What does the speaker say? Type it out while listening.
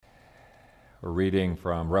A reading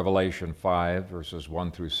from Revelation 5, verses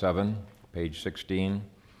 1 through 7, page 16.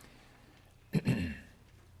 And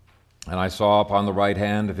I saw upon the right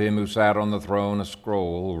hand of him who sat on the throne a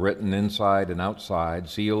scroll written inside and outside,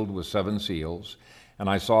 sealed with 7 seals. And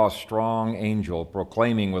I saw a strong angel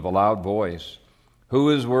proclaiming with a loud voice,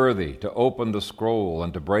 "Who is worthy to open the scroll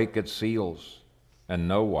and to break its seals?" And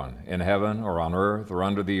no one in heaven or on earth or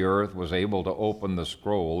under the earth was able to open the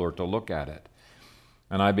scroll or to look at it.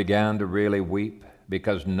 And I began to really weep,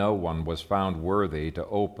 because no one was found worthy to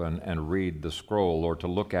open and read the scroll or to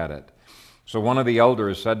look at it. So one of the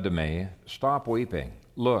elders said to me, "Stop weeping.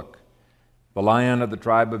 Look, the Lion of the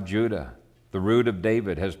tribe of Judah, the Root of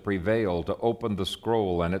David, has prevailed to open the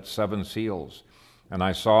scroll and its 7 seals." And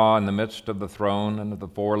I saw in the midst of the throne and of the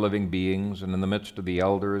 4 living beings and in the midst of the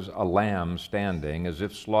elders a lamb standing as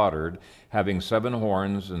if slaughtered, having 7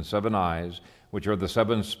 horns and 7 eyes, which are the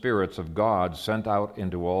 7 spirits of God sent out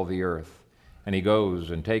into all the earth. And he goes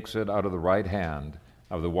and takes it out of the right hand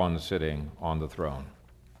of the one sitting on the throne.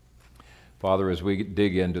 Father, as we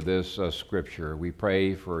dig into this scripture, we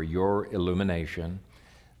pray for your illumination,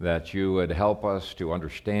 that you would help us to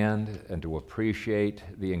understand and to appreciate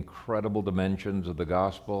the incredible dimensions of the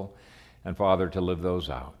gospel, and Father, to live those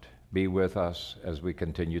out. Be with us as we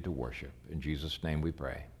continue to worship. In Jesus' name we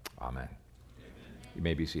pray. Amen. You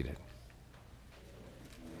may be seated.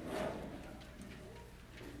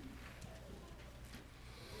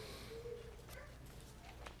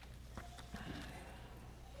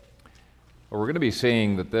 Well, we're going to be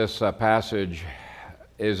seeing that this passage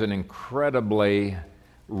is an incredibly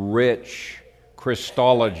rich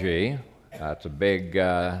Christology. That's a big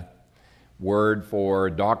word for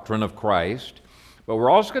doctrine of Christ. But we're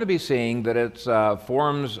also going to be seeing that it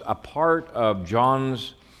forms a part of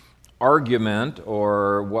John's argument,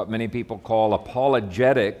 or what many people call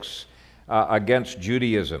apologetics, against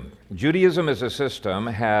Judaism. Judaism as a system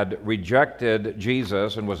had rejected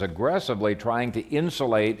Jesus and was aggressively trying to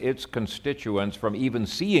insulate its constituents from even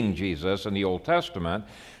seeing Jesus in the Old Testament.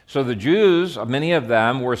 So the Jews, many of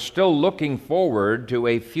them, were still looking forward to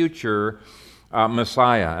a future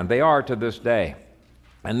Messiah, and they are to this day.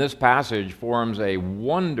 And this passage forms a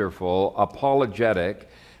wonderful apologetic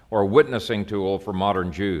or witnessing tool for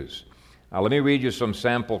modern Jews. Let me read you some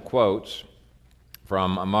sample quotes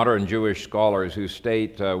from modern Jewish scholars who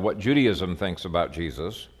state what Judaism thinks about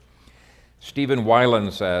Jesus. Stephen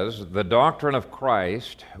Weiland says, "The doctrine of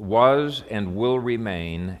Christ was and will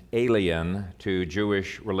remain alien to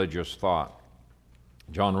Jewish religious thought."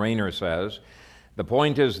 John Rayner says, "The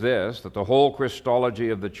point is this, that the whole Christology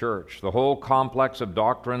of the church, the whole complex of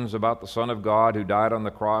doctrines about the Son of God who died on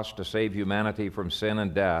the cross to save humanity from sin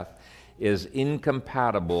and death, is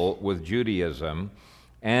incompatible with Judaism,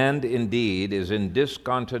 and indeed is in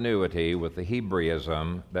discontinuity with the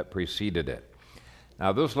Hebraism that preceded it."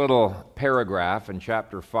 Now, this little paragraph in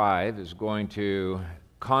chapter 5 is going to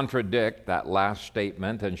contradict that last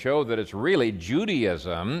statement and show that it's really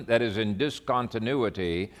Judaism that is in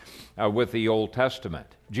discontinuity with the Old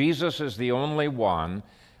Testament. Jesus is the only one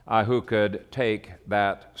who could take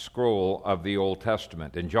that scroll of the Old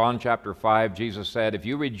Testament. In John chapter 5, Jesus said, if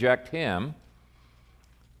you reject him,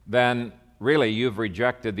 then really you've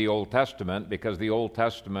rejected the Old Testament, because the Old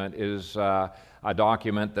Testament is a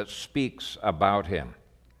document that speaks about him.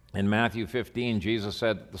 In Matthew 15, Jesus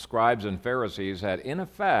said that the scribes and Pharisees had in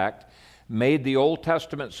effect made the Old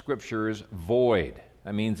Testament scriptures void.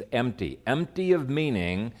 That means empty of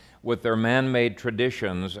meaning with their man-made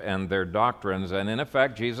traditions and their doctrines. And in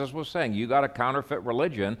effect, Jesus was saying, you got a counterfeit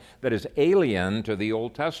religion that is alien to the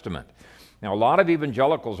Old Testament. Now, a lot of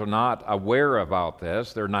evangelicals are not aware about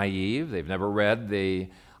this. They're naive. They've never read the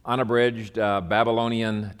unabridged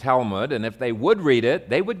Babylonian Talmud, and if they would read it,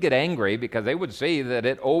 they would get angry, because they would see that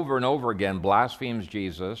it over and over again blasphemes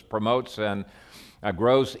Jesus, promotes a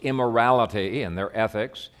gross immorality in their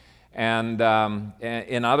ethics, and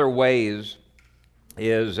in other ways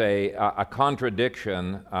is a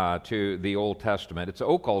contradiction to the Old Testament. It's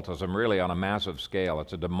occultism, really, on a massive scale.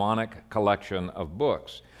 It's a demonic collection of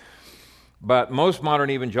books. But most modern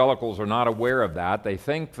evangelicals are not aware of that. They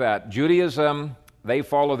think that Judaism, they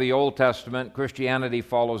follow the Old Testament, Christianity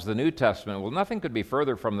follows the New Testament. Well, nothing could be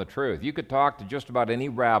further from the truth. You could talk to just about any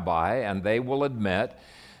rabbi, and they will admit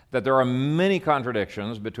that there are many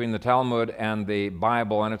contradictions between the Talmud and the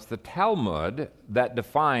Bible, and it's the Talmud that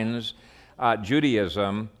defines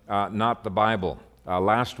Judaism, not the Bible.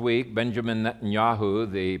 Last week, Benjamin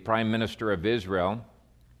Netanyahu, the Prime Minister of Israel,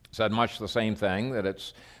 said much the same thing, that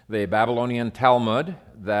it's the Babylonian Talmud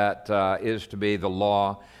that is to be the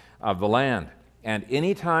law of the land. And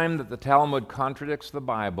any time that the Talmud contradicts the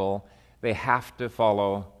Bible, they have to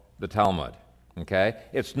follow the Talmud. Okay?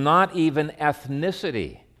 It's not even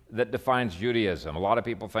ethnicity that defines Judaism. A lot of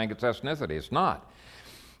people think it's ethnicity. It's not.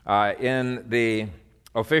 In the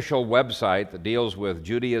official website that deals with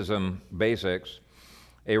Judaism basics,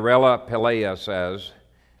 Arela Peleia says,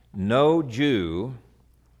 "No Jew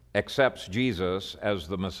accepts Jesus as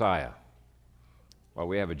the Messiah." Well,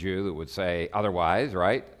 we have a Jew that would say otherwise,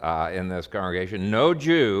 right, in this congregation. No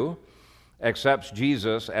Jew accepts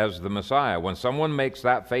Jesus as the Messiah. When someone makes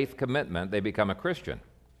that faith commitment, they become a Christian.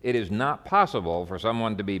 It is not possible for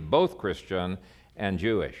someone to be both Christian and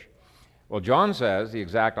Jewish. Well, John says the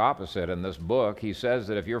exact opposite in this book. He says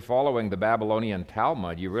that if you're following the Babylonian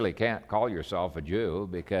Talmud, you really can't call yourself a Jew,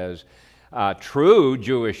 because true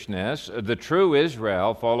Jewishness, the true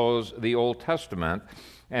Israel, follows the Old Testament.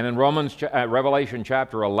 And in Revelation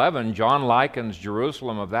chapter 11, John likens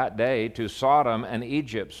Jerusalem of that day to Sodom and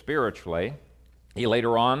Egypt spiritually. He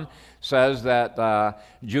later on says that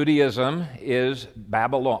Judaism is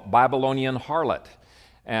Babylonian harlot.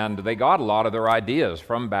 And they got a lot of their ideas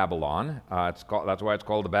from Babylon. That's why it's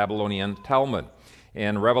called the Babylonian Talmud.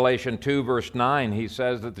 In Revelation 2, verse 9, he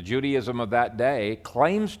says that the Judaism of that day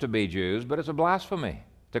claims to be Jews, but it's a blasphemy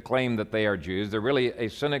to claim that they are Jews. They're really a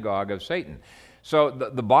synagogue of Satan. So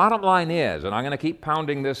the bottom line is, and I'm going to keep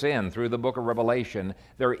pounding this in through the book of Revelation,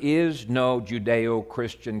 there is no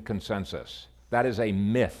Judeo-Christian consensus. That is a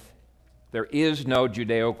myth. There is no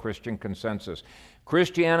Judeo-Christian consensus.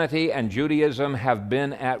 Christianity and Judaism have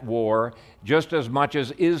been at war just as much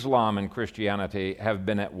as Islam and Christianity have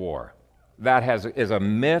been at war. That is a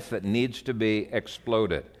myth that needs to be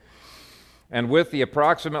exploded. And with the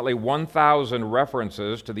approximately 1,000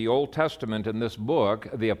 references to the Old Testament in this book,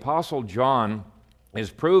 the Apostle John is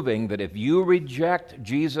proving that if you reject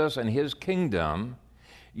Jesus and his kingdom,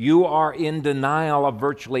 you are in denial of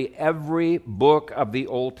virtually every book of the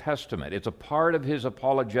Old Testament. It's a part of his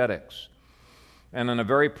apologetics. And in a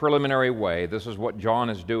very preliminary way, this is what John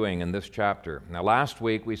is doing in this chapter. Now, last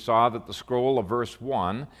week we saw that the scroll of verse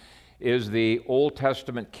 1 is the Old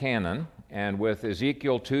Testament canon, and with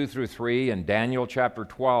Ezekiel 2 through 3 and Daniel chapter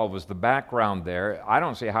 12 as the background there, I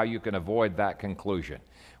don't see how you can avoid that conclusion.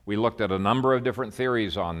 We looked at a number of different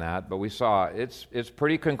theories on that, but we saw it's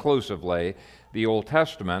pretty conclusively the Old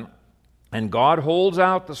Testament, and God holds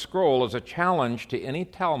out the scroll as a challenge to any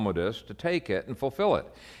Talmudist to take it and fulfill it.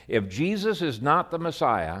 If Jesus is not the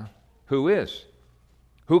Messiah, who is?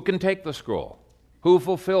 Who can take the scroll? Who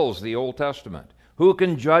fulfills the Old Testament? Who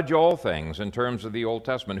can judge all things in terms of the Old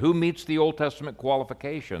Testament? Who meets the Old Testament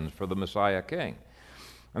qualifications for the Messiah King?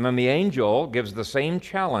 And then the angel gives the same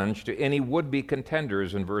challenge to any would-be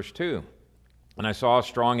contenders in verse 2. And I saw a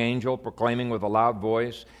strong angel proclaiming with a loud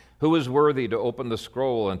voice, "Who is worthy to open the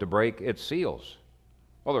scroll and to break its seals?"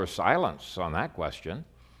 Well, there's silence on that question.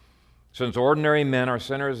 Since ordinary men are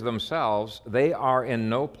sinners themselves, they are in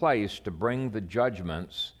no place to bring the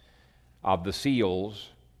judgments of the seals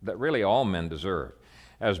that really all men deserve.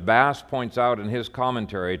 As Bass points out in his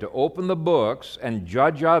commentary, to open the books and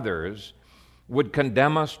judge others would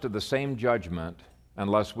condemn us to the same judgment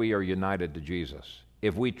unless we are united to Jesus.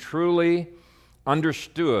 If we truly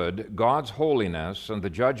understood God's holiness and the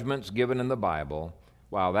judgments given in the Bible,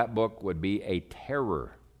 wow, that book would be a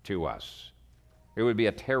terror to us. It would be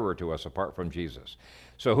a terror to us apart from Jesus.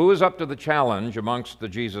 So who is up to the challenge amongst the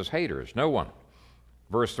Jesus haters? No one.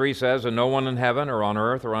 Verse 3 says, "And no one in heaven or on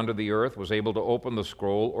earth or under the earth was able to open the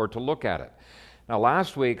scroll or to look at it." Now,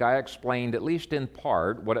 last week I explained, at least in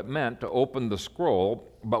part, what it meant to open the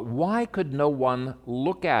scroll, but why could no one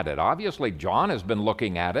look at it? Obviously, John has been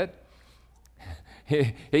looking at it.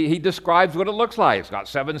 He describes what it looks like. It's got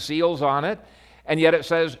 7 seals on it, and yet it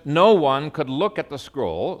says no one could look at the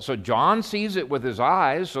scroll. So John sees it with his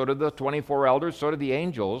eyes, so do the 24 elders, so do the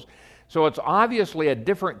angels. So it's obviously a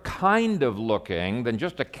different kind of looking than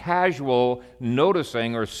just a casual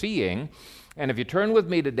noticing or seeing. And if you turn with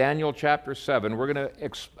me to Daniel chapter 7, we're going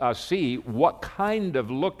to see what kind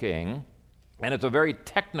of looking, and it's a very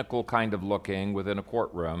technical kind of looking within a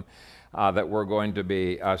courtroom, that we're going to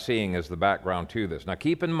be seeing as the background to this. Now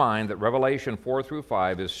keep in mind that Revelation 4 through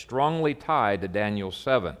 5 is strongly tied to Daniel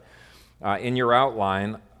 7. In your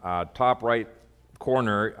outline, top right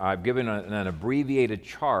corner, I've given an abbreviated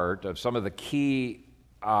chart of some of the key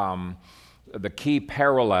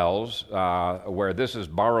parallels where this is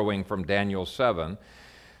borrowing from Daniel 7.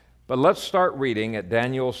 But let's start reading at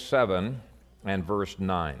Daniel 7 and verse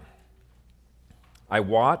 9. "I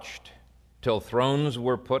watched till thrones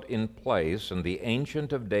were put in place, and the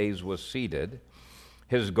Ancient of Days was seated.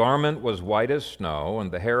 His garment was white as snow,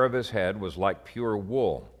 and the hair of his head was like pure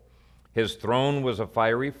wool. His throne was a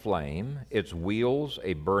fiery flame, its wheels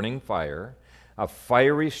a burning fire. A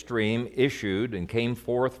fiery stream issued and came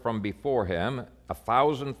forth from before him.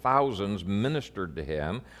 1,000 thousands ministered to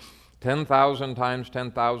him. 10,000 times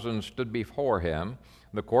 10,000 stood before him.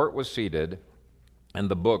 The court was seated, and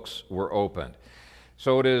the books were opened.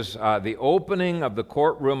 So it is the opening of the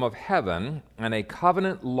courtroom of heaven, and a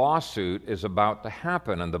covenant lawsuit is about to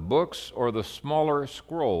happen, and the books or the smaller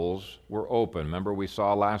scrolls were open. Remember, we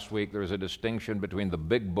saw last week there's a distinction between the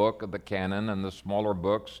big book of the canon and the smaller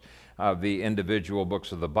books of the individual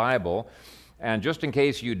books of the Bible. And just in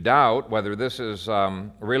case you doubt whether this is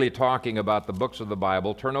really talking about the books of the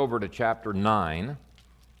Bible, turn over to chapter 9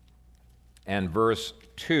 and verse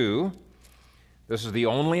 2. This is the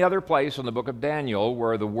only other place in the book of Daniel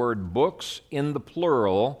where the word books in the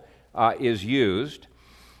plural is used,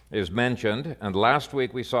 is mentioned. And last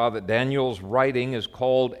week we saw that Daniel's writing is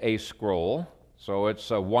called a scroll. So it's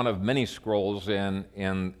one of many scrolls in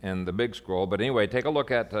the big scroll. But anyway, take a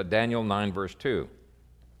look at Daniel 9, verse 2.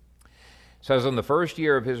 It says, "In the first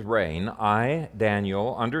year of his reign, I,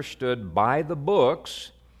 Daniel, understood by the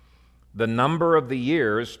books the number of the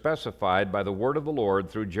years specified by the word of the Lord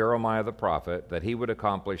through Jeremiah the prophet, that he would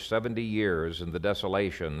accomplish 70 years in the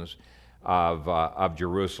desolations of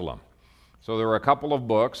Jerusalem." So there were a couple of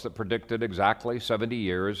books that predicted exactly 70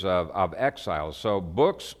 years of exile. So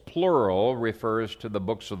books, plural, refers to the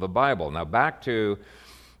books of the Bible. Now back to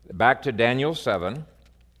Daniel 7.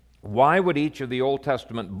 Why would each of the Old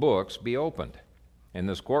Testament books be opened in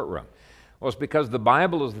this courtroom? Well, it's because the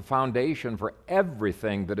Bible is the foundation for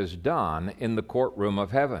everything that is done in the courtroom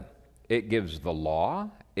of heaven. It gives the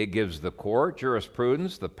law, it gives the court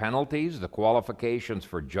jurisprudence, the penalties, the qualifications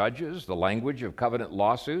for judges, the language of covenant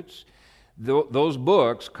lawsuits. Those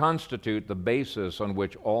books constitute the basis on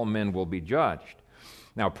which all men will be judged.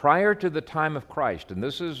 Now, prior to the time of Christ, and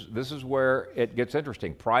this is where it gets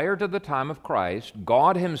interesting, prior to the time of Christ,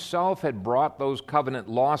 God himself had brought those covenant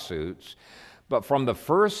lawsuits. But from the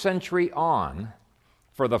first century on,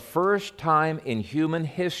 for the first time in human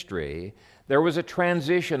history, there was a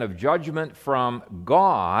transition of judgment from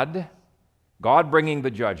God bringing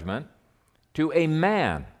the judgment, to a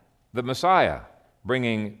man, the Messiah,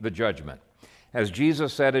 bringing the judgment. As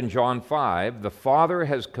Jesus said in John 5, the Father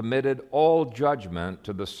has committed all judgment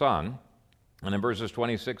to the Son. And in verses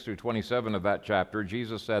 26 through 27 of that chapter,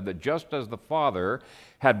 Jesus said that just as the Father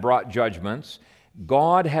had brought judgments,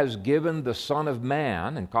 God has given the Son of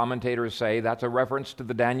Man, and commentators say that's a reference to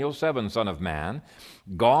the Daniel 7 Son of Man.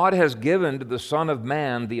 God has given to the Son of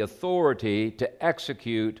Man the authority to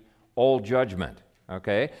execute all judgment.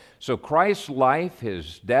 Okay? So Christ's life,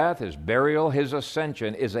 his death, his burial, his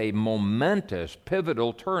ascension is a momentous,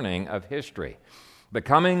 pivotal turning of history. The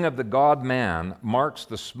coming of the God-man marks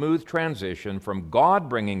the smooth transition from God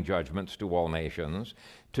bringing judgments to all nations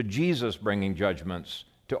to Jesus bringing judgments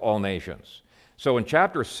to all nations. So in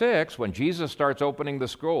chapter 6, when Jesus starts opening the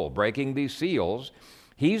scroll, breaking these seals,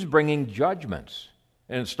 he's bringing judgments.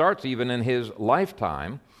 And it starts even in his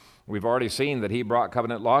lifetime. We've already seen that he brought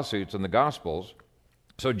covenant lawsuits in the Gospels.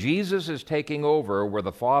 So Jesus is taking over where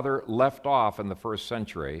the Father left off in the first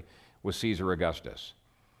century with Caesar Augustus.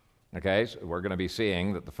 Okay, so we're going to be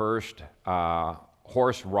seeing that the first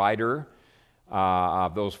horse rider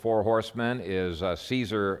of those four horsemen is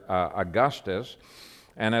Caesar Augustus.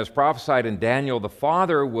 And as prophesied in Daniel, the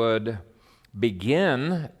Father would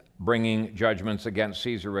begin bringing judgments against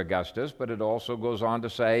Caesar Augustus, but it also goes on to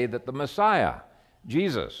say that the Messiah,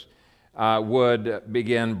 Jesus, would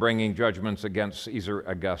begin bringing judgments against Caesar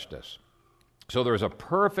Augustus. So there's a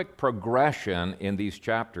perfect progression in these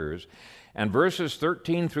chapters. And verses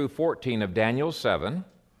 13 through 14 of Daniel 7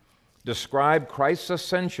 describe Christ's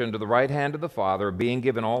ascension to the right hand of the Father, being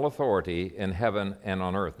given all authority in heaven and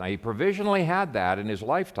on earth. Now, he provisionally had that in his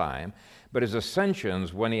lifetime, but his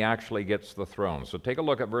ascension's when he actually gets the throne. So take a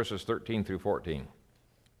look at verses 13 through 14.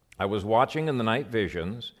 "I was watching in the night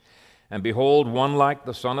visions, and behold, one like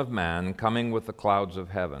the Son of Man coming with the clouds of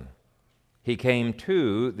heaven. He came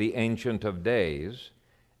to the Ancient of Days,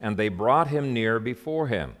 and they brought him near before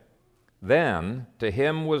him. Then to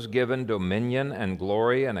him was given dominion and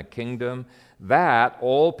glory and a kingdom, that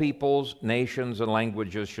all peoples, nations, and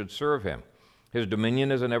languages should serve him. His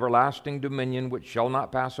dominion is an everlasting dominion which shall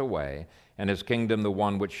not pass away, and his kingdom the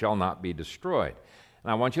one which shall not be destroyed."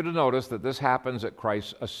 And I want you to notice that this happens at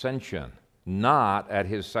Christ's ascension, not at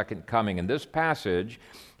his second coming. In this passage,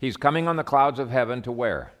 he's coming on the clouds of heaven to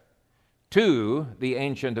where? To the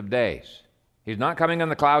Ancient of Days. He's not coming on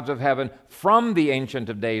the clouds of heaven from the Ancient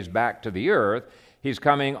of Days back to the earth. He's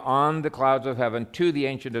coming on the clouds of heaven to the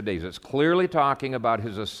Ancient of Days. It's clearly talking about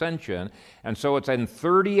his ascension. And so it's in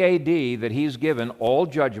 30 AD that he's given all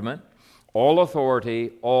judgment, all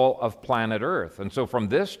authority, all of planet Earth. And so from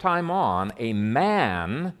this time on, a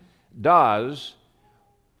man does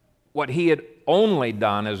what he had only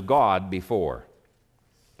done as God before.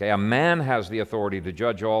 Okay, a man has the authority to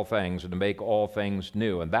judge all things and to make all things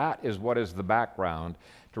new. And that is what is the background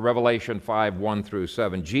to Revelation 5, 1 through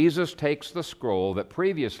 7. Jesus takes the scroll that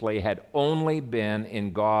previously had only been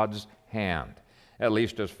in God's hand, at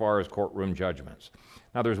least as far as courtroom judgments.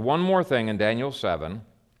 Now there's one more thing in Daniel 7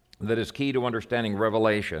 that is key to understanding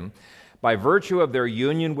Revelation. By virtue of their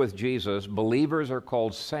union with Jesus, believers are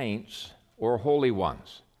called saints or holy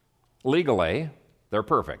ones. Legally, they're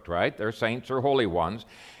perfect, right? They're saints or holy ones.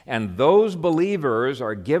 And those believers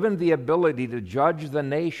are given the ability to judge the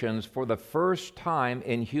nations for the first time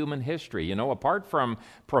in human history. You know, apart from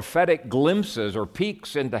prophetic glimpses or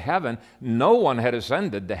peeks into heaven, no one had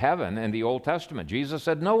ascended to heaven in the Old Testament. Jesus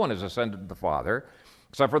said no one has ascended to the Father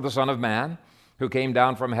except for the Son of Man, who came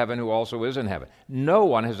down from heaven, who also is in heaven. No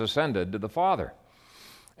one has ascended to the Father.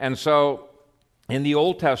 And so, in the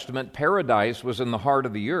Old Testament, paradise was in the heart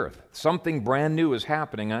of the earth. Something brand new is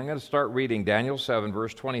happening. I'm going to start reading Daniel 7,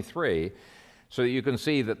 verse 23, so that you can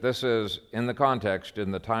see that this is, in the context,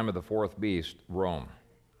 in the time of the fourth beast, Rome.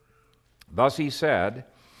 Thus he said,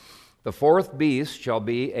 "The fourth beast shall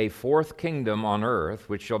be a fourth kingdom on earth,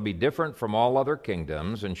 which shall be different from all other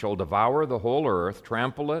kingdoms, and shall devour the whole earth,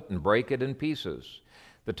 trample it, and break it in pieces.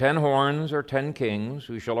 The 10 horns are 10 kings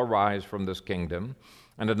who shall arise from this kingdom,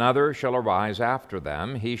 and another shall arise after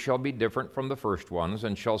them. He shall be different from the first ones,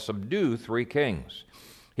 and shall subdue 3 kings.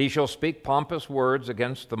 He shall speak pompous words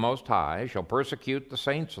against the Most High, shall persecute the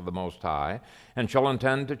saints of the Most High, and shall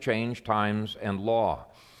intend to change times and law.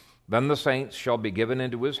 Then the saints shall be given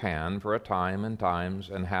into his hand for a time and times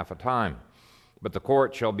and half a time. But the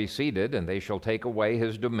court shall be seated, and they shall take away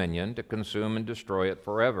his dominion to consume and destroy it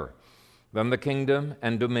forever. Then the kingdom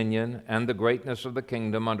and dominion and the greatness of the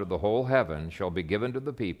kingdom under the whole heaven shall be given to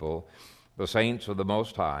the people, the saints of the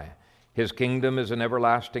Most High. His kingdom is an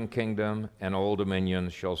everlasting kingdom, and all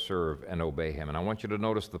dominions shall serve and obey him." And I want you to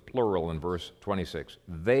notice the plural in verse 26.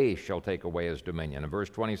 They shall take away his dominion. In verse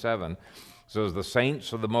 27, says, "The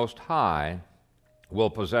saints of the Most High will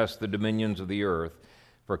possess the dominions of the earth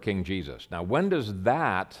for King Jesus." Now, when does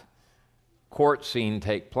that court scene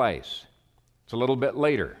take place? It's a little bit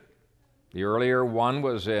later. The earlier one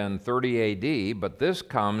was in 30 AD, but this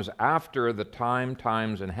comes after the time,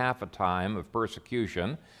 times, and half a time of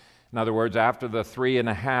persecution. In other words, after the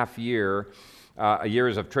 3.5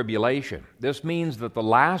 years of tribulation. This means that the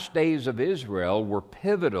last days of Israel were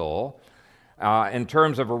pivotal in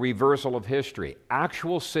terms of a reversal of history.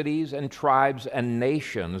 Actual cities and tribes and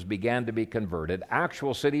nations began to be converted.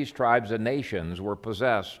 Actual cities, tribes, and nations were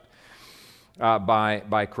possessed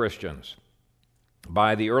by Christians.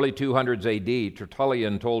 By the early 200s AD,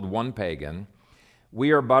 Tertullian told one pagan,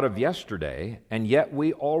 "We are but of yesterday, and yet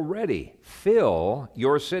we already fill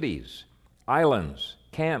your cities, islands,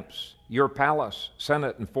 camps, your palace,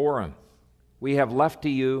 senate, and forum. We have left to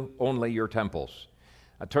you only your temples."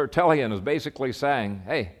 Tertullian is basically saying,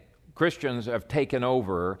 hey, Christians have taken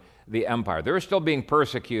over the empire. They were still being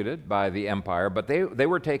persecuted by the empire, but they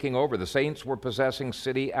were taking over. The saints were possessing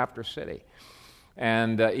city after city.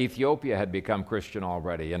 And Ethiopia had become Christian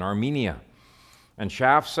already, and Armenia. And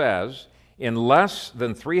Schaff says, in less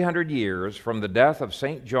than 300 years from the death of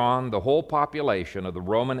St. John, the whole population of the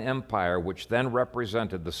Roman Empire, which then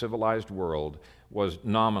represented the civilized world, was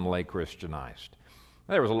nominally Christianized.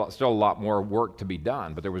 There was still a lot more work to be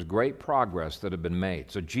done, but there was great progress that had been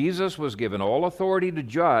made. So Jesus was given all authority to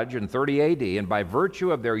judge in 30 AD, and by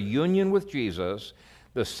virtue of their union with Jesus,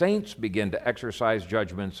 the saints begin to exercise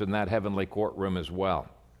judgments in that heavenly courtroom as well.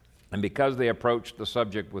 And because they approached the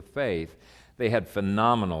subject with faith, they had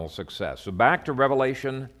phenomenal success. So back to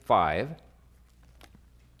Revelation 5,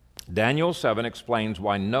 Daniel 7 explains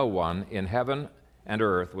why no one in heaven and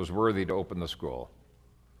earth was worthy to open the scroll.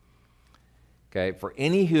 Okay, for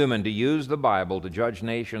any human to use the Bible to judge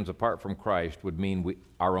nations apart from Christ would mean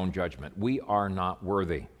our own judgment. We are not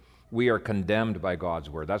worthy. We are condemned by God's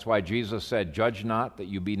word. That's why Jesus said, "Judge not that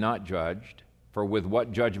you be not judged, for with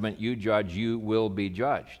what judgment you judge, you will be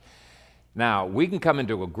judged." Now, we can come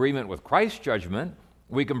into agreement with Christ's judgment.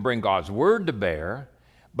 We can bring God's word to bear,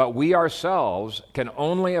 but we ourselves can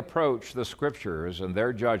only approach the Scriptures and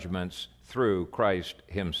their judgments through Christ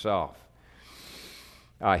himself.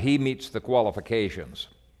 He meets the qualifications.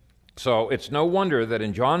 So it's no wonder that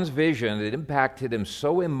in John's vision, it impacted him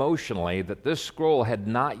so emotionally that this scroll had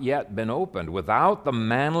not yet been opened. Without the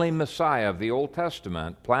manly Messiah of the Old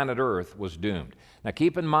Testament, planet Earth was doomed. Now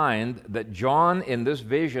keep in mind that John in this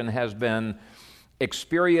vision has been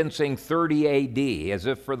experiencing 30 AD as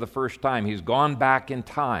if for the first time. He's gone back in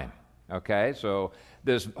time. Okay, so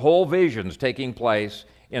this whole vision's taking place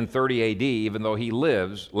in 30 AD, even though he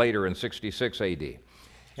lives later in 66 AD.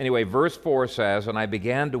 Anyway, verse 4 says, "And I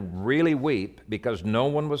began to really weep because no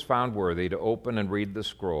one was found worthy to open and read the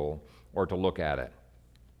scroll or to look at it."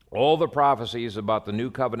 All the prophecies about the new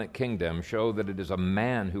covenant kingdom show that it is a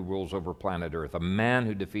man who rules over planet Earth, a man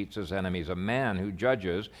who defeats his enemies, a man who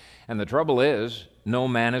judges. And the trouble is, no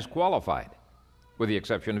man is qualified, with the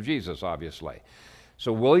exception of Jesus, obviously.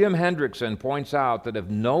 So William Hendrickson points out that if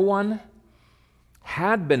no one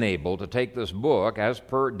had been able to take this book, as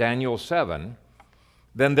per Daniel 7,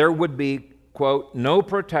 then there would be, quote, "no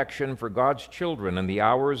protection for God's children in the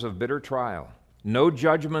hours of bitter trial, no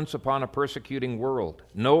judgments upon a persecuting world,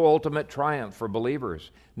 no ultimate triumph for believers,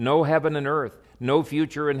 no heaven and earth, no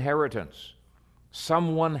future inheritance."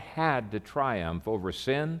 Someone had to triumph over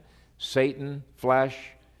sin, Satan,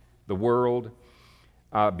 flesh, the world,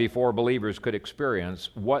 before believers could experience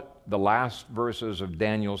what the last verses of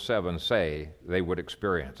Daniel 7 say they would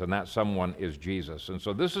experience, and that someone is Jesus. And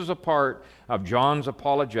so this is a part of John's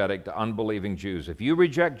apologetic to unbelieving Jews. If you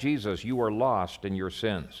reject Jesus, you are lost in your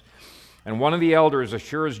sins. And one of the elders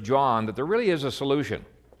assures John that there really is a solution.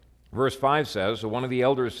 Verse 5 says, "So one of the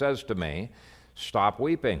elders says to me, 'Stop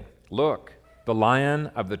weeping. Look, the Lion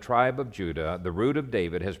of the tribe of Judah, the Root of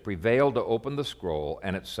David, has prevailed to open the scroll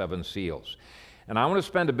and its 7 seals.'" And I want to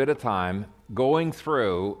spend a bit of time going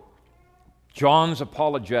through John's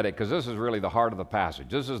apologetic, because this is really the heart of the passage.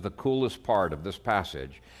 This is the coolest part of this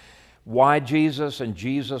passage. Why Jesus and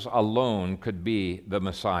Jesus alone could be the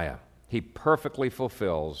Messiah. He perfectly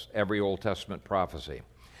fulfills every Old Testament prophecy.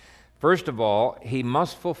 First of all, he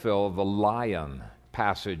must fulfill the lion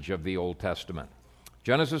passage of the Old Testament.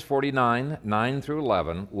 Genesis 49, 9 through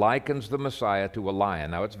 11, likens the Messiah to a lion.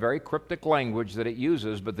 Now, it's very cryptic language that it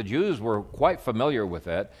uses, but the Jews were quite familiar with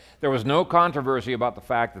it. There was no controversy about the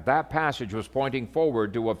fact that that passage was pointing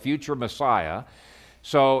forward to a future Messiah.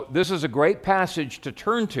 So this is a great passage to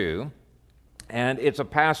turn to, and it's a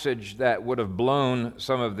passage that would have blown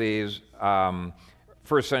some of these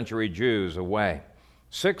first century Jews away.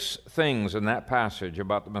 6 things in that passage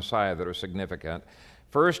about the Messiah that are significant.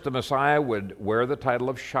 First, the Messiah would wear the title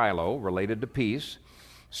of Shiloh, related to peace.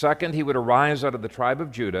 Second, he would arise out of the tribe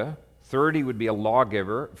of Judah. Third, he would be a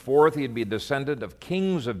lawgiver. Fourth, he'd be a descendant of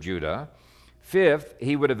kings of Judah. Fifth,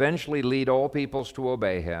 he would eventually lead all peoples to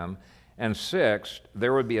obey him. And sixth,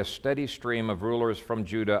 there would be a steady stream of rulers from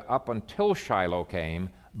Judah up until Shiloh came,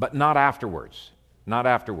 but not afterwards. Not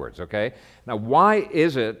afterwards, okay? Now, why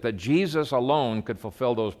is it that Jesus alone could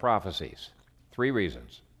fulfill those prophecies? 3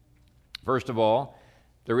 reasons. First of all,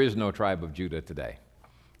 there is no tribe of Judah today.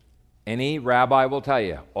 Any rabbi will tell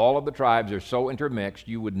you, all of the tribes are so intermixed,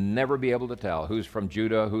 you would never be able to tell who's from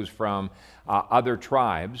Judah, who's from other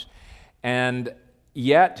tribes. And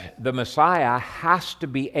yet, the Messiah has to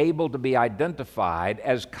be able to be identified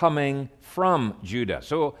as coming from Judah.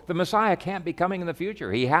 So the Messiah can't be coming in the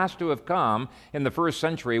future. He has to have come in the first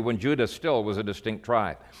century when Judah still was a distinct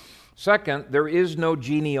tribe. Second, there is no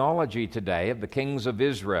genealogy today of the kings of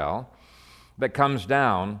Israel that comes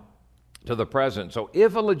down to the present. So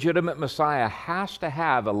if a legitimate Messiah has to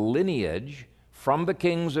have a lineage from the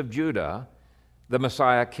kings of Judah, the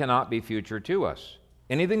Messiah cannot be future to us.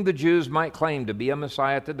 Anything the Jews might claim to be a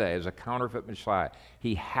Messiah today is a counterfeit Messiah.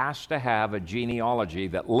 He has to have a genealogy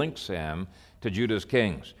that links him to Judah's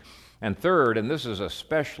kings. And third, and this is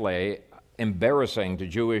especially embarrassing to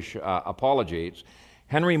Jewish apologists,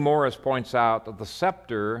 Henry Morris points out that the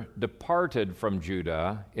scepter departed from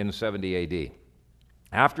Judah in 70 AD.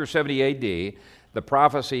 After 70 AD, the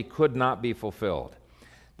prophecy could not be fulfilled.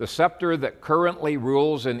 The scepter that currently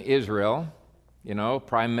rules in Israel,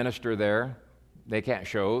 prime minister there, they can't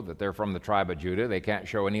show that they're from the tribe of Judah. They can't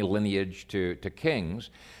show any lineage to kings.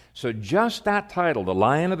 So just that title, the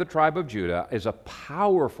Lion of the tribe of Judah, is a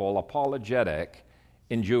powerful apologetic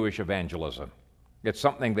in Jewish evangelism. It's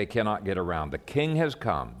something they cannot get around. The king has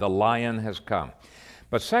come. The lion has come.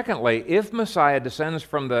 But secondly, if Messiah descends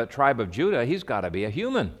from the tribe of Judah, he's got to be a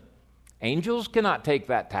human. Angels cannot take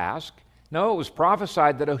that task. No, it was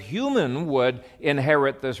prophesied that a human would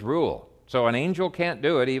inherit this rule. So an angel can't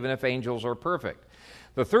do it, even if angels are perfect.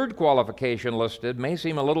 The third qualification listed may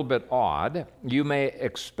seem a little bit odd. You may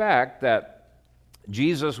expect that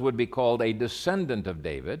Jesus would be called a descendant of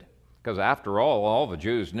David, because after all the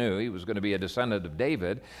Jews knew he was going to be a descendant of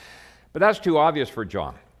David. But that's too obvious for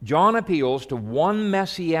John. John appeals to one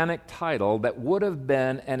messianic title that would have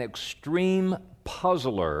been an extreme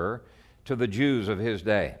puzzler to the Jews of his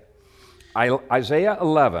day. Isaiah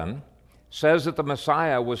 11 says that the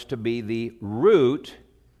Messiah was to be the root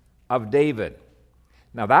of David.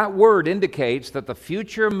 Now that word indicates that the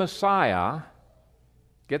future Messiah,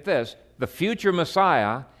 get this, the future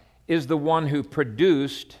Messiah is the one who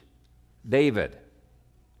produced David.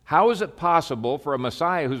 How is it possible for a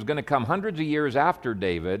Messiah who's going to come hundreds of years after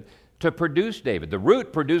David to produce David? The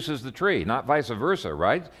root produces the tree, not vice versa,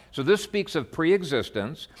 right? So this speaks of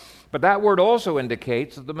pre-existence, but that word also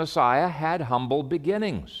indicates that the Messiah had humble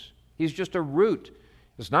beginnings. He's just a root.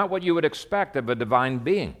 It's not what you would expect of a divine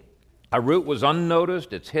being. A root was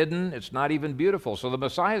unnoticed, it's hidden, it's not even beautiful. So the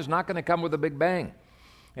Messiah is not going to come with a big bang.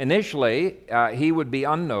 Initially, he would be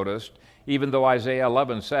unnoticed, even though Isaiah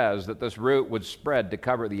 11 says that this root would spread to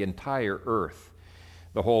cover the entire earth,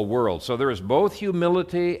 the whole world. So there is both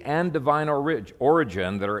humility and divine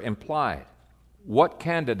origin that are implied. What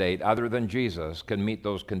candidate other than Jesus can meet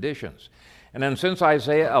those conditions? And then since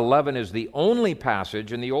Isaiah 11 is the only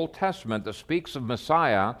passage in the Old Testament that speaks of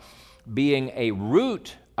Messiah being a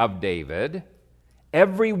root of David,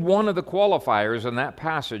 every one of the qualifiers in that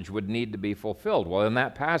passage would need to be fulfilled. Well, in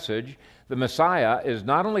that passage, the Messiah is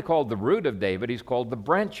not only called the root of David, he's called the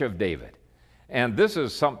branch of David. And this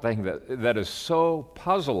is something that is so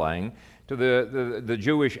puzzling to the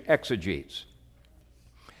Jewish exegetes.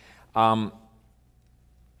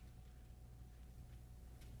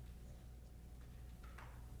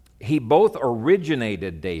 He both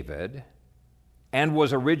originated David and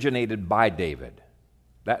was originated by David.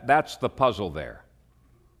 That's the puzzle there.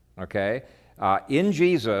 Okay? In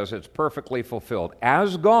Jesus, it's perfectly fulfilled.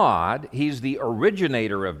 As God, he's the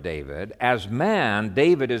originator of David. As man,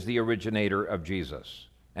 David is the originator of Jesus.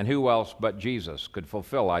 And who else but Jesus could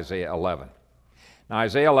fulfill Isaiah 11? Now,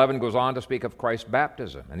 Isaiah 11 goes on to speak of Christ's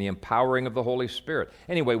baptism and the empowering of the Holy Spirit.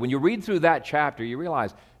 Anyway, when you read through that chapter, you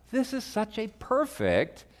realize this is such a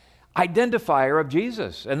perfect identifier of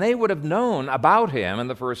Jesus. And they would have known about him in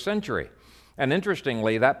the first century. And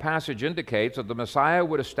interestingly, that passage indicates that the Messiah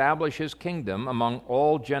would establish his kingdom among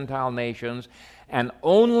all Gentile nations, and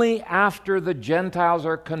only after the Gentiles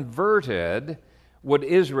are converted would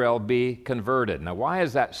Israel be converted. Now, why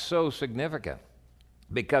is that so significant?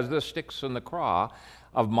 Because this sticks in the craw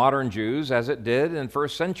of modern Jews, as it did in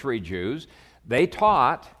first century Jews. They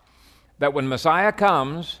taught that when Messiah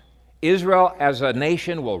comes, Israel as a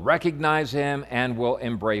nation will recognize him and will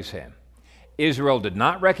embrace him. Israel did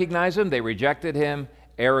not recognize him. They rejected him.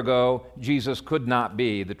 Ergo, Jesus could not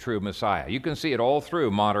be the true Messiah. You can see it all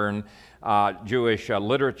through modern Jewish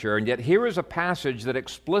literature. And yet here is a passage that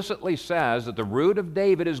explicitly says that the root of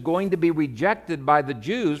David is going to be rejected by the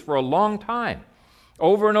Jews for a long time.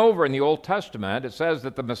 Over and over in the Old Testament, it says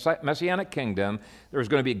that the Messianic kingdom, there's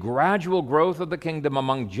going to be gradual growth of the kingdom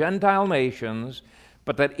among Gentile nations,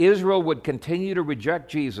 but that Israel would continue to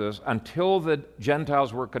reject Jesus until the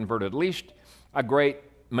Gentiles were converted. At least a great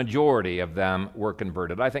majority of them were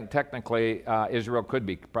converted. I think technically Israel could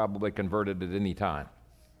be probably converted at any time.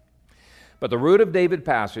 But the root of David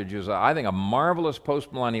passage is, I think, a marvelous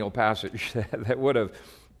postmillennial passage that would have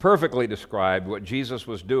perfectly described what Jesus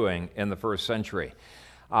was doing in the first century.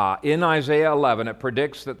 In Isaiah 11, it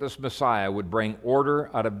predicts that this Messiah would bring order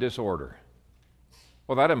out of disorder.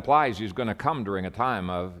 Well, that implies he's going to come during a time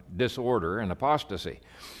of disorder and apostasy.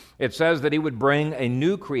 It says that he would bring a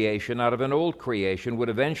new creation out of an old creation, would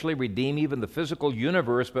eventually redeem even the physical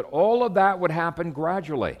universe, but all of that would happen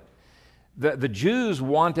gradually. The Jews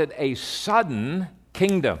wanted a sudden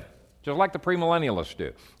kingdom, just like the premillennialists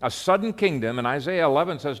do. A sudden kingdom, and Isaiah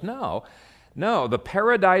 11 says, no, the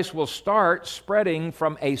paradise will start spreading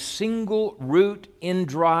from a single root in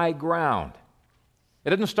dry ground.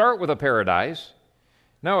 It didn't start with a paradise.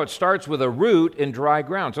 No, it starts with a root in dry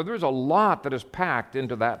ground. So there's a lot that is packed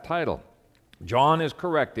into that title. John is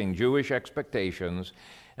correcting Jewish expectations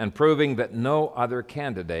and proving that no other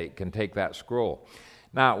candidate can take that scroll.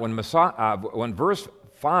 Now, when verse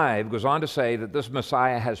 5 goes on to say that this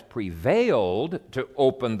Messiah has prevailed to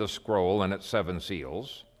open the scroll and its 7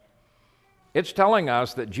 seals, it's telling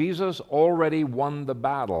us that Jesus already won the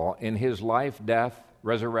battle in his life, death,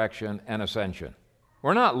 resurrection, and ascension.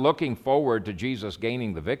 We're not looking forward to Jesus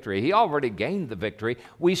gaining the victory. He already gained the victory.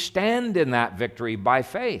 We stand in that victory by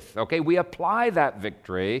faith, okay? We apply that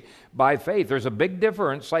victory by faith. There's a big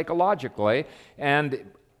difference psychologically and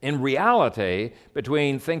in reality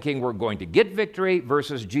between thinking we're going to get victory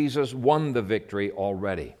versus Jesus won the victory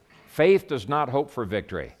already. Faith does not hope for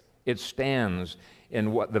victory. It stands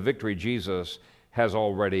in what the victory Jesus has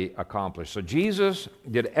already accomplished. So Jesus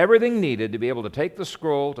did everything needed to be able to take the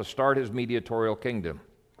scroll to start his mediatorial kingdom.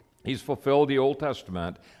 He's fulfilled the Old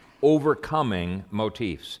Testament, overcoming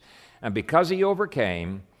motifs. And because he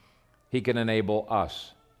overcame, he can enable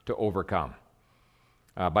us to overcome.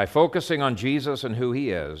 By focusing on Jesus and who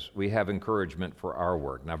he is, we have encouragement for our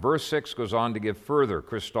work. Now, verse 6 goes on to give further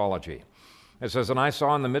Christology. It says, "And I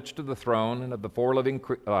saw in the midst of the throne and of the four living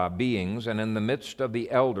beings, and in the midst of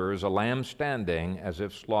the elders, a lamb standing as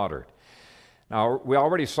if slaughtered." Now, we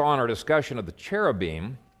already saw in our discussion of the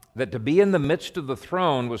cherubim that to be in the midst of the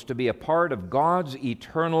throne was to be a part of God's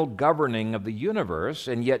eternal governing of the universe,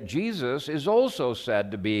 and yet Jesus is also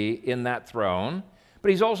said to be in that throne,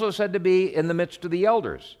 but he's also said to be in the midst of the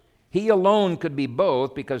elders. He alone could be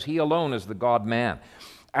both because he alone is the God-man.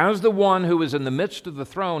 As the one who is in the midst of the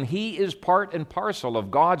throne, he is part and parcel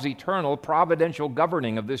of God's eternal providential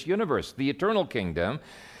governing of this universe, the eternal kingdom.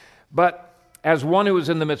 But as one who is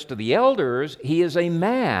in the midst of the elders, he is a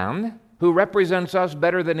man who represents us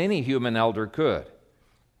better than any human elder could.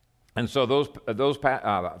 And so those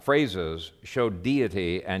phrases show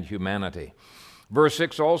deity and humanity. Verse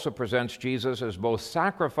 6 also presents Jesus as both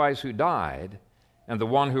sacrifice who died and the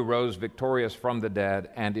one who rose victorious from the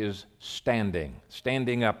dead and is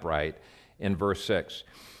standing upright in verse 6.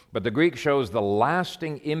 But the Greek shows the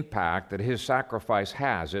lasting impact that his sacrifice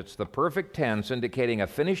has. It's the perfect tense indicating a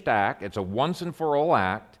finished act. It's a once and for all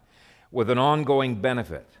act with an ongoing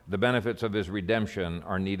benefit. The benefits of his redemption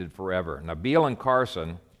are needed forever. Now, Beale and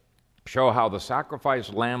Carson show how the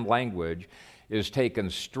sacrifice lamb language is taken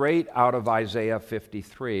straight out of Isaiah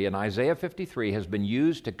 53. And Isaiah 53 has been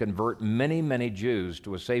used to convert many, many Jews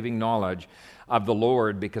to a saving knowledge of the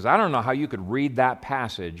Lord, because I don't know how you could read that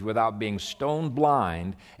passage without being stone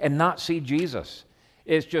blind and not see Jesus.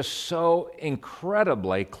 It's just so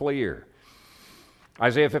incredibly clear.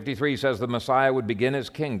 Isaiah 53 says the Messiah would begin his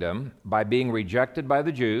kingdom by being rejected by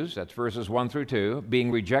the Jews, that's verses 1 through 2,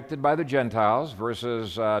 being rejected by the Gentiles,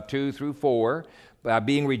 verses 2 through 4,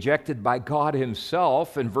 being rejected by God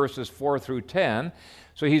himself in verses 4 through 10.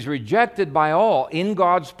 So he's rejected by all in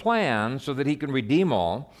God's plan so that he can redeem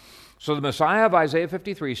all. So the Messiah of Isaiah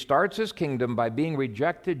 53 starts his kingdom by being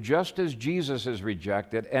rejected just as Jesus is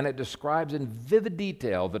rejected, and it describes in vivid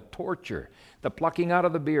detail the torture, the plucking out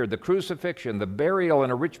of the beard, the crucifixion, the burial in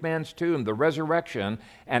a rich man's tomb, the resurrection,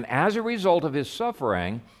 and as a result of his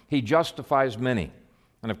suffering, he justifies many.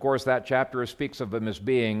 And of course, that chapter speaks of him as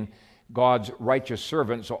being God's righteous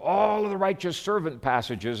servant. So all of the righteous servant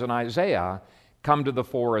passages in Isaiah come to the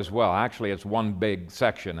fore as well. Actually, it's one big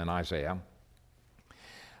section in Isaiah.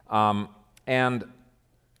 And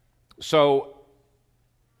so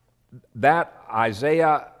that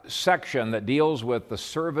Isaiah section that deals with the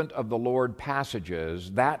servant of the Lord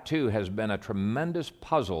passages, that too has been a tremendous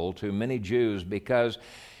puzzle to many Jews, because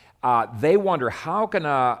they wonder how can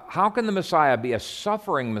the Messiah be a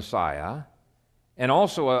suffering Messiah and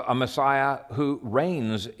also a Messiah who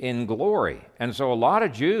reigns in glory. And so a lot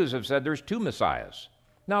of Jews have said there's two Messiahs.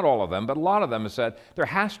 Not all of them, but a lot of them have said there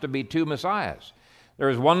has to be two Messiahs.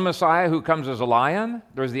 There's one Messiah who comes as a lion.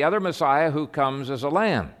 There's the other Messiah who comes as a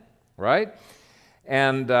lamb, right?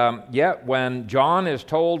 And yet when John is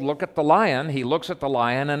told, look at the lion, he looks at the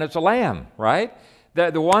lion and it's a lamb, right?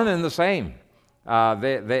 They're the one and the same.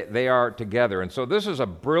 They are together. And so this is a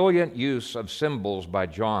brilliant use of symbols by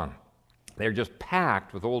John. They're just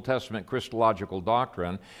packed with Old Testament Christological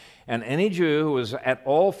doctrine, and any Jew who is at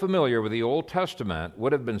all familiar with the Old Testament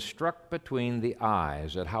would have been struck between the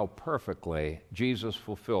eyes at how perfectly Jesus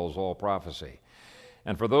fulfills all prophecy.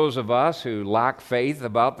 And for those of us who lack faith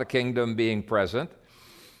about the kingdom being present,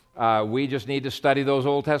 we just need to study those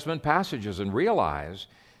Old Testament passages and realize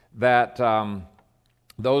that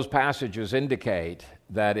those passages indicate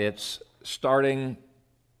that it's starting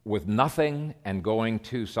with nothing and going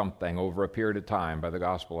to something over a period of time by the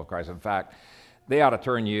gospel of Christ. In fact, they ought to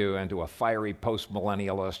turn you into a fiery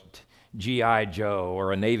postmillennialist G.I. Joe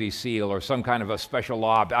or a Navy SEAL or some kind of a special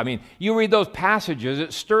ops. I mean, you read those passages,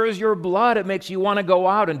 it stirs your blood. It makes you want to go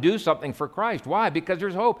out and do something for Christ. Why? Because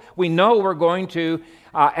there's hope. We know we're going to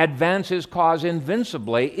advance his cause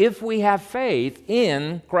invincibly if we have faith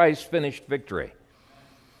in Christ's finished victory.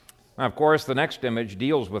 Now, of course, the next image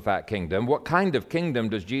deals with that kingdom. What kind of kingdom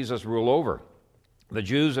does Jesus rule over? The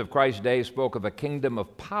Jews of Christ's day spoke of a kingdom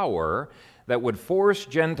of power that would force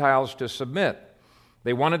Gentiles to submit.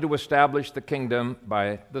 They wanted to establish the kingdom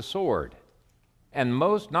by the sword. And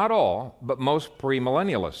most, not all, but most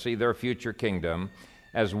premillennialists see their future kingdom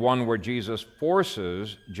as one where Jesus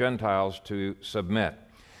forces Gentiles to submit.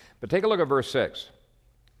 But take a look at verse 6.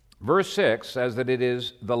 Verse 6 says that it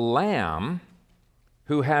is the Lamb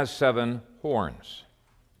who has 7 horns.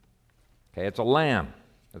 Okay, it's a lamb.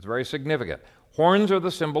 That's very significant. Horns are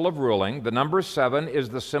the symbol of ruling. The number 7 is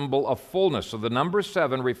the symbol of fullness. So the number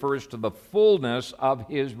 7 refers to the fullness of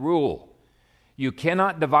his rule. You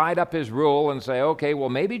cannot divide up his rule and say, okay, well,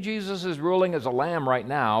 maybe Jesus is ruling as a lamb right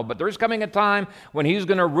now, but there's coming a time when he's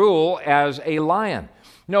going to rule as a lion.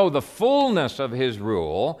 No, the fullness of his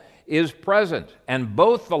rule is present, and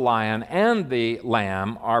both the lion and the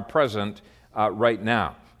lamb are present right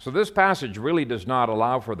now. So this passage really does not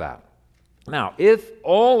allow for that. Now, if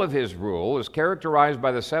all of his rule is characterized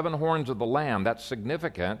by the 7 horns of the lamb, that's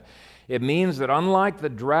significant. It means that unlike the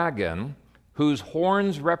dragon, whose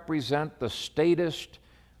horns represent the statist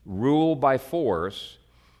rule by force,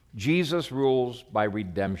 Jesus rules by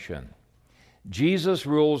redemption. Jesus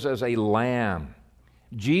rules as a lamb.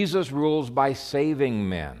 Jesus rules by saving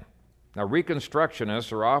men. Now,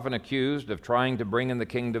 Reconstructionists are often accused of trying to bring in the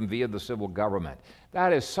kingdom via the civil government.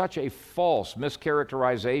 That is such a false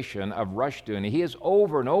mischaracterization of Rushdoony. He has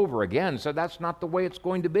over and over again said that's not the way it's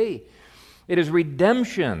going to be. It is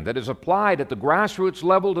redemption that is applied at the grassroots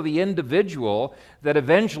level to the individual that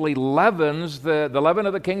eventually leavens the leaven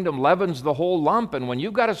of the kingdom, leavens the whole lump. And when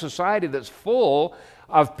you've got a society that's full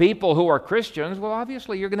of people who are Christians, well,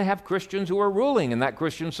 obviously you're going to have Christians who are ruling in that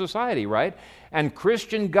Christian society, right? And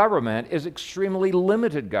Christian government is extremely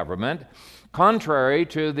limited government, contrary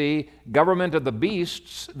to the government of the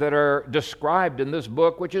beasts that are described in this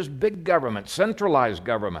book, which is big government, centralized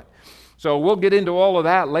government. So we'll get into all of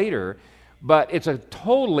that later. But it's a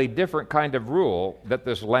totally different kind of rule that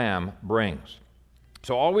this lamb brings.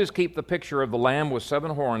 So always keep the picture of the lamb with 7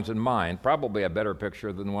 horns in mind, probably a better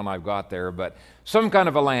picture than the one I've got there, but some kind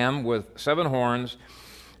of a lamb with 7 horns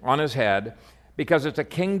on his head, because it's a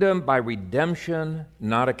kingdom by redemption,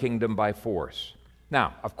 not a kingdom by force.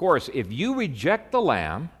 Now, of course, if you reject the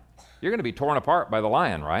lamb, you're going to be torn apart by the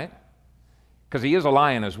lion, right? Because he is a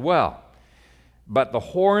lion as well. But the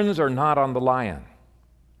horns are not on the lion.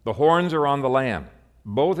 The horns are on the lamb.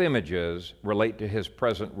 Both images relate to his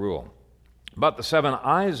present rule. But the 7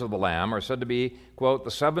 eyes of the lamb are said to be, quote, the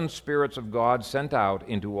 7 spirits of God sent out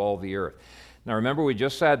into all the earth. Now remember, we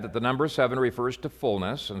just said that the number 7 refers to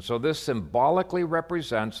fullness, and so this symbolically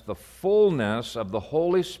represents the fullness of the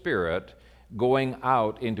Holy Spirit going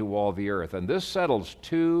out into all the earth. And this settles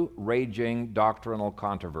 2 raging doctrinal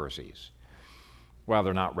controversies. Well,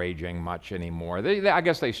 they're not raging much anymore. I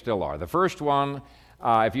guess they still are. The first one,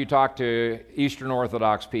 if you talk to Eastern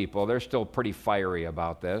Orthodox people, they're still pretty fiery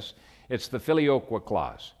about this. It's the Filioque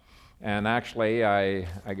clause. And actually, I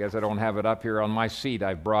guess I don't have it up here on my seat.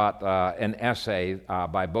 I've brought an essay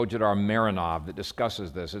by Bojidar Marinov that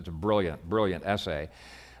discusses this. It's a brilliant, brilliant essay.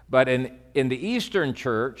 But in the Eastern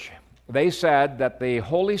Church, they said that the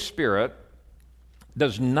Holy Spirit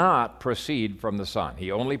does not proceed from the Son.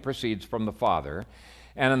 He only proceeds from the Father.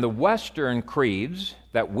 And in the Western creeds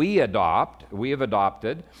that we have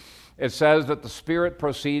adopted, it says that the Spirit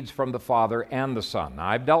proceeds from the Father and the Son. Now,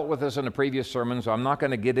 I've dealt with this in a previous sermon, so I'm not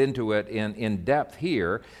going to get into it in depth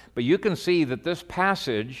here, but you can see that this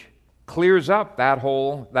passage clears up that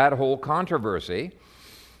whole controversy.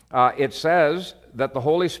 It says that the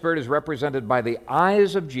Holy Spirit is represented by the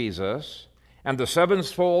eyes of Jesus, and the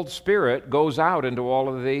 7-fold Spirit goes out into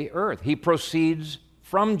all of the earth. He proceeds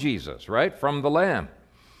from Jesus, right? From the Lamb.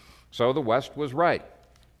 So the West was right.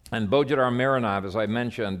 And Bojidar Marinov, as I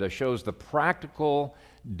mentioned, shows the practical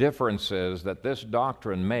differences that this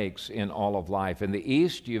doctrine makes in all of life. In the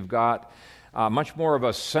East, you've got much more of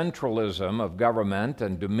a centralism of government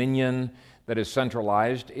and dominion that is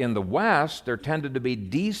centralized. In the West, there tended to be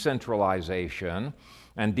decentralization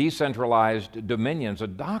and decentralized dominion. So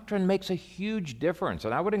doctrine makes a huge difference.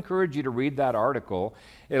 And I would encourage you to read that article.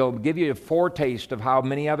 It'll give you a foretaste of how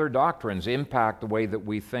many other doctrines impact the way that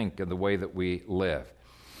we think and the way that we live.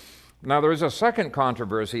 Now, there is a second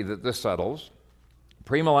controversy that this settles.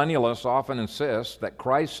 Premillennialists often insist that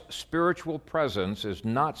Christ's spiritual presence is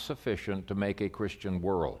not sufficient to make a Christian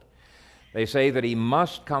world. They say that he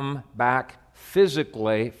must come back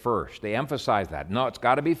physically first. They emphasize that. No, it's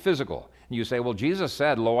got to be physical. You say, well, Jesus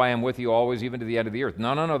said, lo, I am with you always, even to the end of the earth.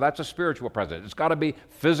 No, that's a spiritual presence. It's got to be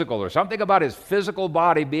physical. There's something about his physical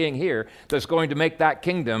body being here that's going to make that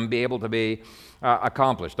kingdom be able to be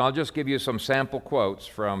accomplished. And I'll just give you some sample quotes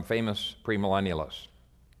from famous premillennialists.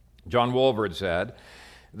 John Walvoord said,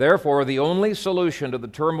 therefore, the only solution to the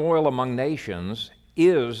turmoil among nations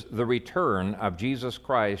is the return of Jesus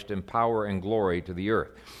Christ in power and glory to the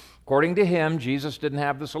earth. According to him, Jesus didn't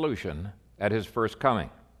have the solution at his first coming.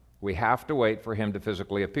 We have to wait for him to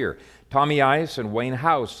physically appear. Tommy Ice and Wayne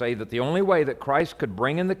House say that the only way that Christ could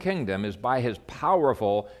bring in the kingdom is by his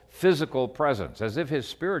powerful physical presence, as if his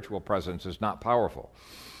spiritual presence is not powerful.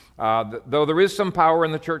 Though there is some power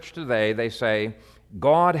in the church today, they say,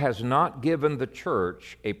 God has not given the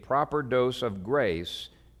church a proper dose of grace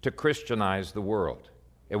to Christianize the world.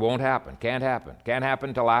 It won't happen. Can't happen. Can't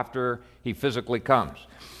happen till after he physically comes.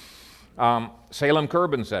 Salem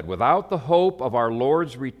Kerbin said, without the hope of our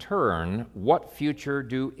Lord's return, what future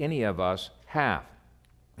do any of us have?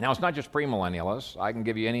 Now, it's not just premillennialists. I can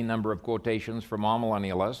give you any number of quotations from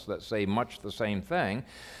amillennialists that say much the same thing.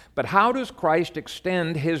 But how does Christ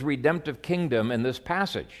extend his redemptive kingdom in this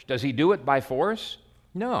passage? Does he do it by force?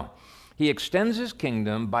 No. He extends his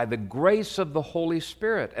kingdom by the grace of the Holy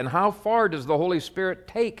Spirit. And how far does the Holy Spirit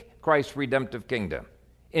take Christ's redemptive kingdom?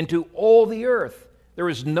 Into all the earth. There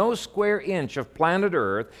is no square inch of planet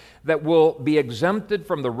Earth that will be exempted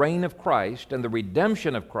from the reign of Christ and the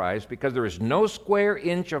redemption of Christ, because there is no square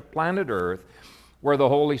inch of planet Earth where the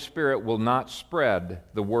Holy Spirit will not spread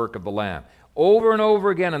the work of the Lamb. Over and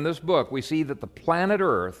over again in this book, we see that the planet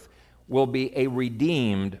Earth will be a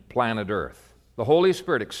redeemed planet Earth. The Holy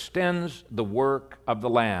Spirit extends the work of the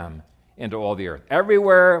Lamb into all the earth.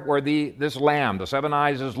 Everywhere where this Lamb, the 7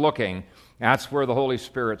 eyes, is looking, that's where the Holy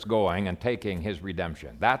Spirit's going and taking his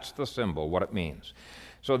redemption. That's the symbol, what it means.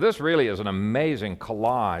 So this really is an amazing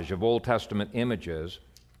collage of Old Testament images.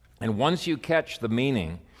 And once you catch the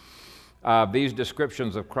meaning of these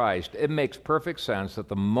descriptions of Christ, it makes perfect sense that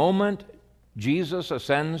the moment Jesus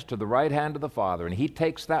ascends to the right hand of the Father and he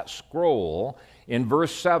takes that scroll in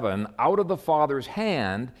verse 7 out of the Father's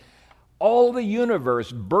hand, all the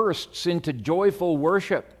universe bursts into joyful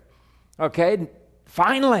worship. Okay?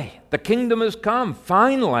 Finally, the kingdom has come.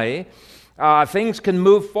 Finally, things can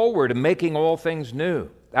move forward in making all things new.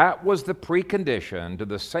 That was the precondition to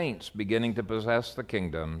the saints beginning to possess the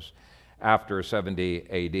kingdoms after 70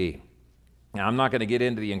 A.D. Now, I'm not going to get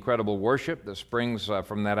into the incredible worship that springs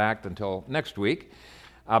from that act until next week,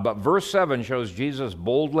 but verse 7 shows Jesus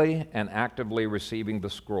boldly and actively receiving the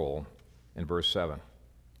scroll in verse 7.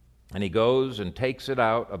 And he goes and takes it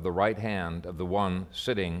out of the right hand of the one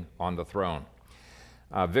sitting on the throne.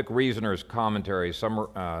 Vic Reasoner's commentary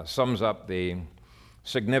sums up the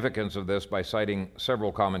significance of this by citing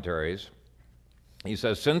several commentaries. He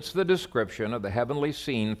says, since the description of the heavenly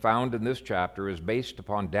scene found in this chapter is based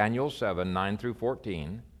upon Daniel 7, 9 through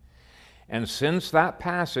 14, and since that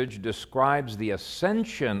passage describes the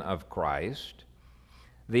ascension of Christ,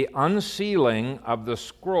 the unsealing of the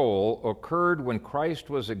scroll occurred when Christ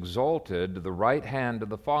was exalted to the right hand of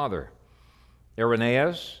the Father.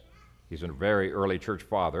 Irenaeus, he's a very early church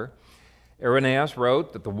father, Irenaeus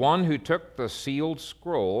wrote that the one who took the sealed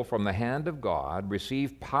scroll from the hand of God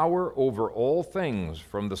received power over all things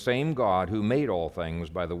from the same God who made all things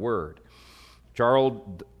by the word.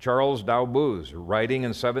 Charles Daubus, writing in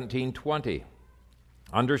 1720,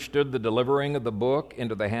 understood the delivering of the book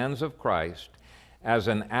into the hands of Christ as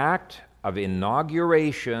an act of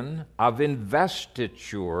inauguration, of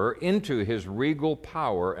investiture into his regal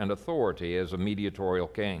power and authority as a mediatorial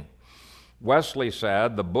king. Wesley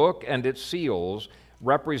said, the book and its seals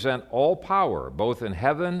represent all power, both in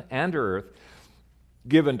heaven and earth,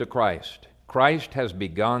 given to Christ. Christ has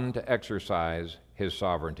begun to exercise his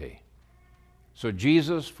sovereignty. So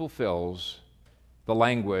Jesus fulfills the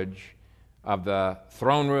language of the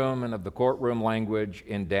throne room and of the courtroom language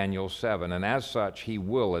in Daniel 7, and as such, he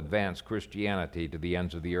will advance Christianity to the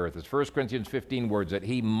ends of the earth. It's 1 Corinthians 15 words that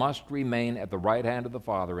he must remain at the right hand of the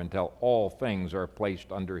Father until all things are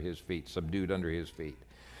placed under his feet, subdued under his feet.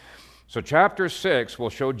 So chapter 6 will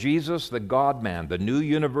show Jesus, the God-man, the new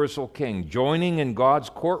universal king, joining in God's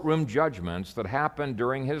courtroom judgments that happened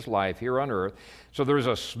during his life here on earth. So there's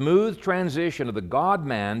a smooth transition of the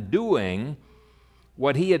God-man doing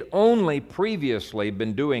what he had only previously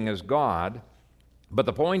been doing as God. But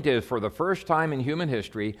the point is, for the first time in human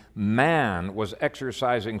history, man was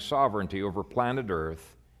exercising sovereignty over planet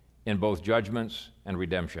Earth in both judgments and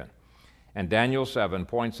redemption. And Daniel 7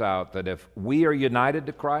 points out that if we are united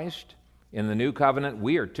to Christ in the new covenant,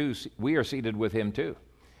 we are seated with him too.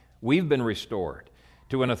 We've been restored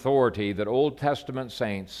to an authority that Old Testament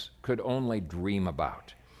saints could only dream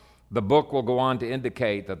about. The book will go on to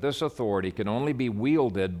indicate that this authority can only be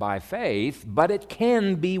wielded by faith, but it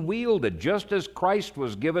can be wielded. Just as Christ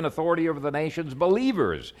was given authority over the nations,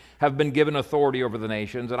 believers have been given authority over the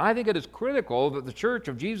nations. And I think it is critical that the Church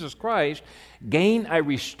of Jesus Christ gain a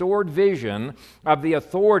restored vision of the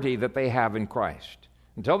authority that they have in Christ.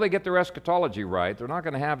 Until they get their eschatology right, they're not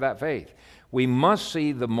going to have that faith. We must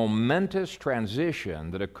see the momentous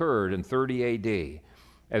transition that occurred in 30 A.D.,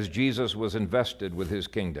 as Jesus was invested with his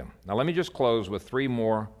kingdom. Now let me just close with 3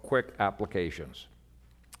 more quick applications.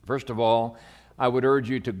 First of all, I would urge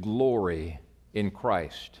you to glory in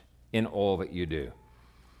Christ in all that you do.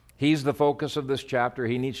 He's the focus of this chapter.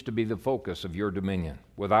 He needs to be the focus of your dominion.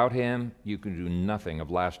 Without him, you can do nothing of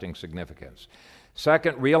lasting significance.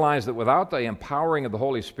 Second, realize that without the empowering of the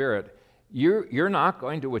Holy Spirit, you're not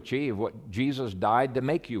going to achieve what Jesus died to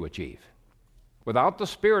make you achieve. Without the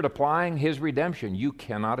Spirit applying His redemption, you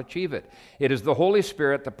cannot achieve it. It is the Holy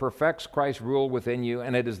Spirit that perfects Christ's rule within you,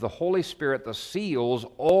 and it is the Holy Spirit that seals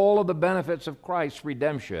all of the benefits of Christ's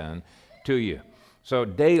redemption to you. So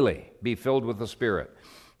daily be filled with the Spirit.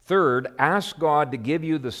 Third, ask God to give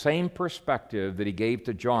you the same perspective that He gave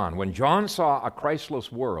to John. When John saw a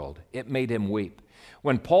Christless world, it made him weep.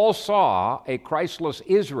 When Paul saw a Christless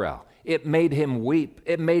Israel, it made him weep.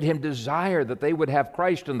 It made him desire that they would have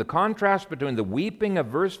Christ. And the contrast between the weeping of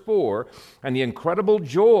verse 4 and the incredible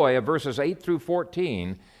joy of verses 8 through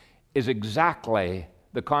 14 is exactly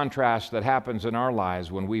the contrast that happens in our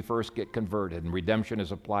lives when we first get converted and redemption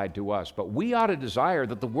is applied to us. But we ought to desire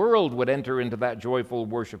that the world would enter into that joyful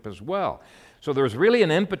worship as well. So there's really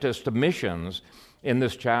an impetus to missions in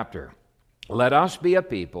this chapter. Let us be a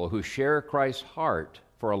people who share Christ's heart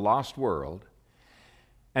for a lost world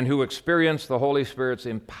and who experience the Holy Spirit's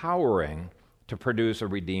empowering to produce a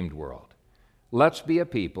redeemed world. Let's be a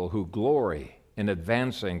people who glory in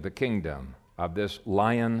advancing the kingdom of this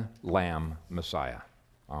Lion, Lamb Messiah.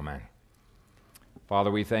 Amen. Father,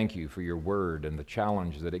 we thank you for your word and the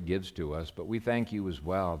challenge that it gives to us, but we thank you as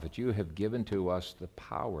well that you have given to us the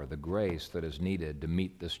power, the grace that is needed to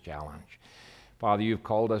meet this challenge. Father, you've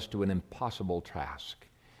called us to an impossible task,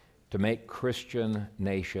 to make Christian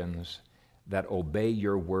nations that obey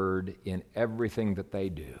your word in everything that they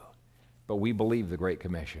do. But we believe the Great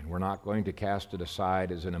Commission. We're not going to cast it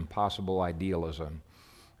aside as an impossible idealism.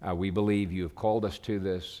 We believe you have called us to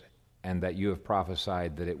this and that you have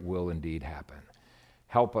prophesied that it will indeed happen.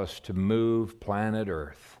 Help us to move planet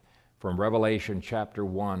Earth from Revelation chapter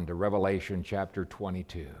 1 to Revelation chapter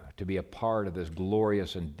 22, to be a part of this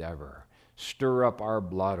glorious endeavor. Stir up our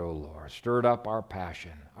blood, O Lord. Stir up our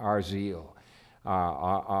passion, our zeal,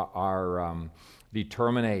 our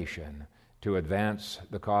determination to advance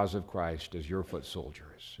the cause of Christ as your foot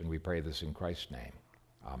soldiers. And we pray this in Christ's name.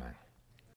 Amen.